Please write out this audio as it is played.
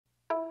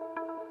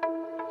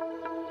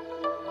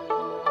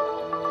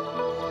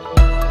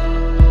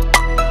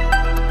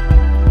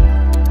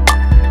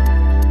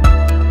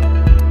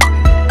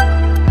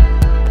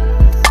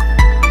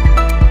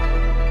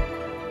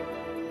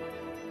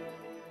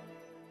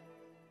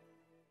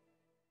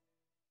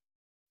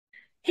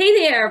Hey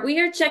there, we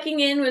are checking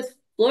in with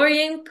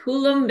Florian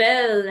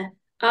Coulombel,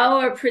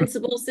 our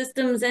principal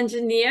systems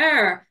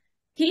engineer.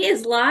 He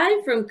is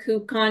live from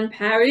KubeCon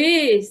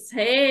Paris.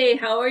 Hey,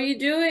 how are you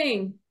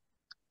doing?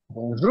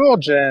 Bonjour,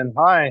 Jen.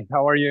 Hi,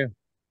 how are you?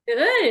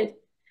 Good,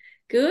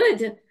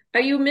 good.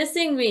 Are you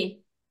missing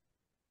me?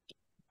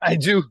 I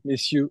do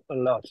miss you a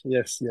lot.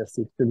 Yes, yes,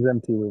 it feels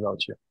empty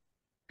without you.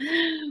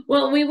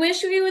 Well, we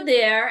wish we were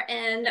there,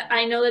 and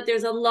I know that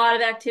there's a lot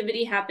of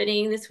activity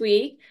happening this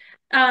week.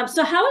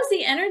 So how is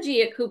the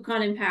energy at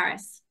KubeCon in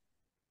Paris?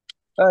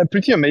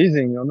 Pretty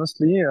amazing,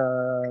 honestly.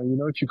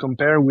 If you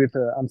compare with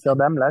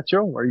Amsterdam last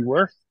year, where you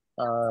were,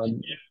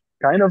 um,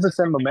 kind of the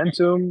same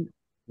momentum.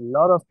 A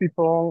lot of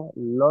people,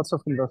 lots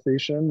of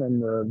conversation,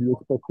 and the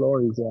expo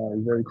floor is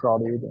very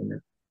crowded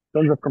and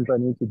tons of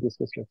companies to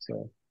discuss with.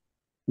 So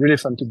really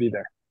fun to be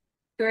there.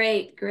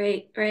 Great,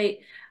 great,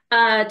 great.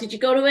 Did you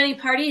go to any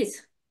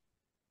parties?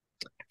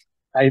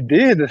 I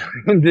did,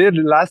 did.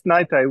 Last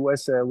night I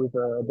was with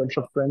a bunch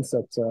of friends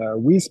at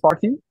Wiz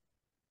party.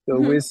 So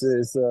Mhm. Wiz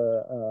is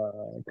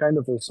kind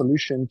of a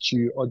solution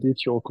to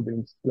audit your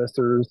Kubernetes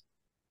clusters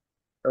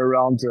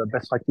around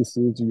best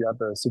practices. You have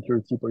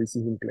security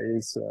policies in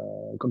place,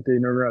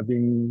 container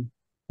having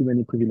too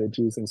many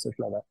privileges and stuff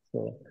like that.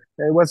 So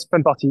it was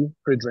fun party,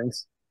 free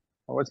drinks.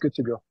 It was good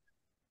to go.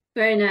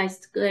 Very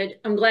nice. Good.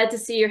 I'm glad to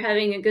see you're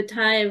having a good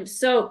time.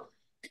 So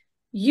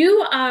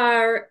you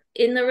are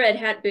in the Red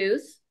Hat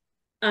booth,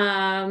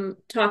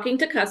 talking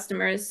to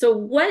customers. So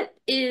what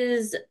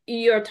is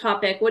your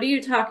topic? What are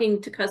you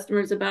talking to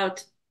customers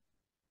about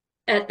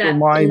at So that in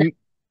my that?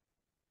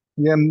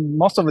 yeah,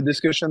 most of the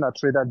discussion at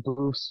Red Hat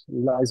booth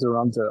lies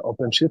around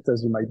OpenShift,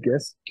 as you might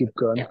guess,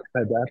 KubeCon, Yeah.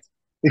 Red Hat.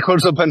 It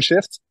calls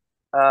OpenShift.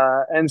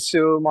 And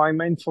so my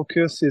main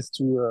focus is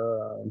to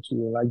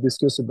like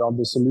discuss about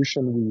the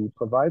solution we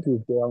provide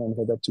with Dell and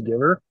Red Hat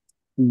together,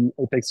 the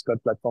Apex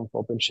Cloud platform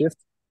for OpenShift,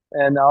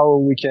 and how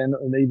we can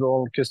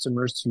enable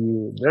customers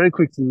to very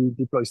quickly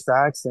deploy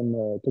stacks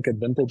and take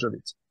advantage of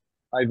it,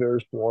 either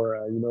for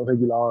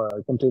regular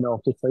container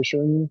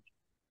orchestration,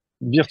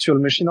 virtual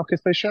machine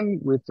orchestration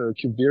with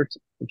KubeVirt,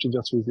 which is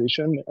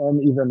virtualization,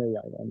 and even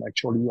AI. And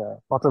actually,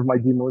 part of my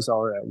demos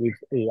are with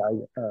AI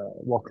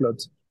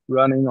workloads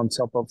running on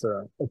top of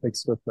the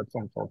Apex Cloud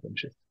platform for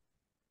OpenShift.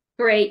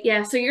 Great.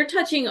 Yeah. So you're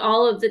touching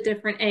all of the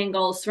different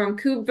angles from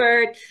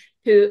KubeVirt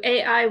to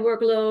AI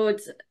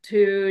workloads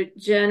to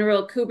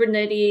general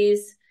Kubernetes.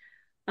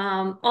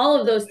 All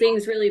of those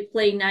things really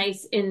play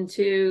nice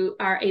into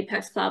our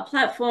Apex Cloud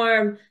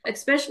platform,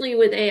 especially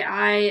with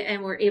AI,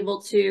 and we're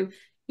able to,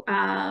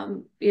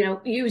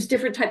 use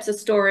different types of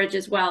storage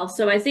as well.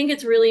 So I think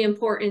it's really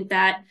important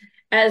that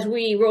as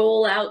we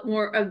roll out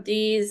more of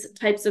these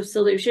types of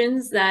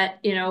solutions,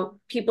 that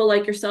people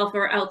like yourself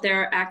are out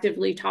there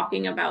actively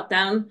talking about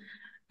them.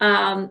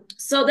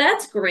 So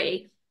that's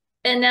great.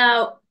 And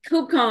now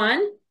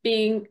KubeCon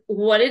being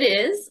what it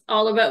is,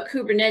 all about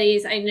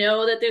Kubernetes. I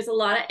know that there's a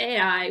lot of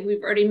AI.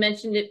 We've already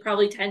mentioned it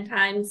probably 10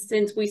 times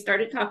since we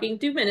started talking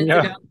 2 minutes ago.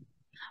 Yeah,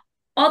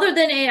 Other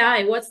than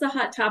AI, what's the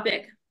hot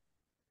topic?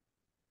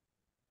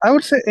 I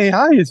would say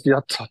AI is the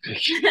hot topic.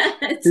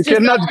 It's You just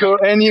cannot go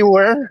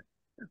anywhere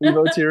all.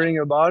 without hearing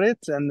about it.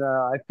 And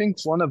I think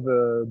one of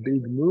the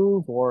big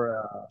move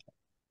or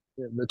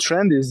the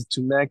trend is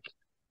to make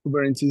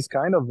Kubernetes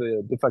kind of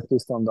the de facto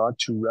standard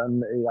to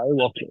run AI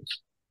workloads.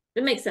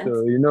 It makes sense.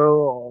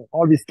 So,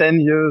 all these 10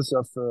 years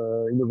of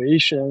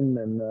innovation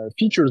and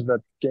features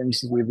that came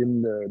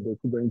within the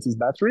Kubernetes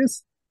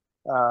batteries,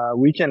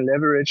 we can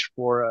leverage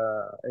for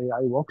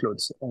AI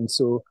workloads. And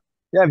so,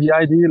 yeah, the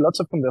idea, lots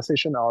of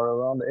conversation are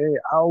around, hey,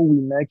 how we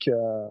make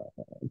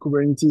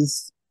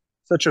Kubernetes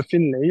such a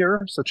thin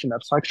layer, such an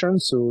abstraction,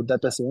 so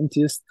data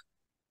scientists,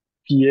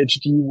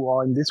 PhD who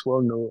are in this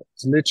world know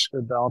as much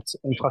about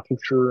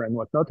infrastructure and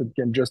whatnot, it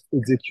can just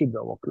execute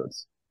their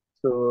workloads.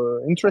 So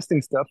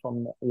interesting stuff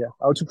on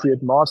how to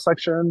create more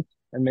abstraction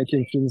and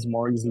making things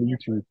more easily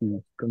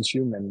to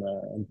consume and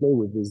play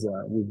with this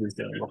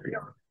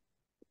workload.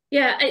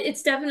 Yeah,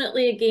 it's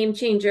definitely a game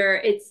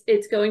changer.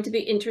 It's going to be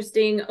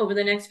interesting over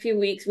the next few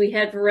weeks. We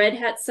have Red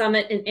Hat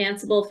Summit and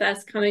Ansible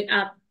Fest coming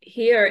up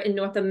here in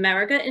North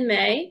America in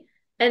May.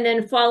 And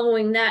then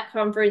following that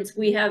conference,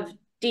 we have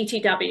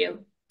DTW,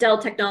 Dell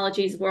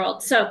Technologies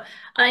World. So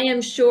I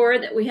am sure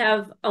that we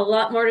have a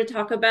lot more to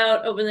talk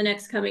about over the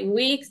next coming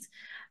weeks,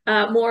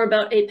 more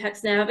about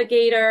Apex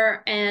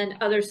Navigator and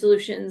other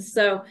solutions.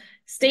 So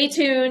stay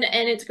tuned,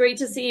 and it's great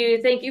to see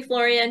you. Thank you,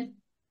 Florian.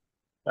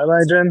 Bye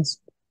bye, Jen.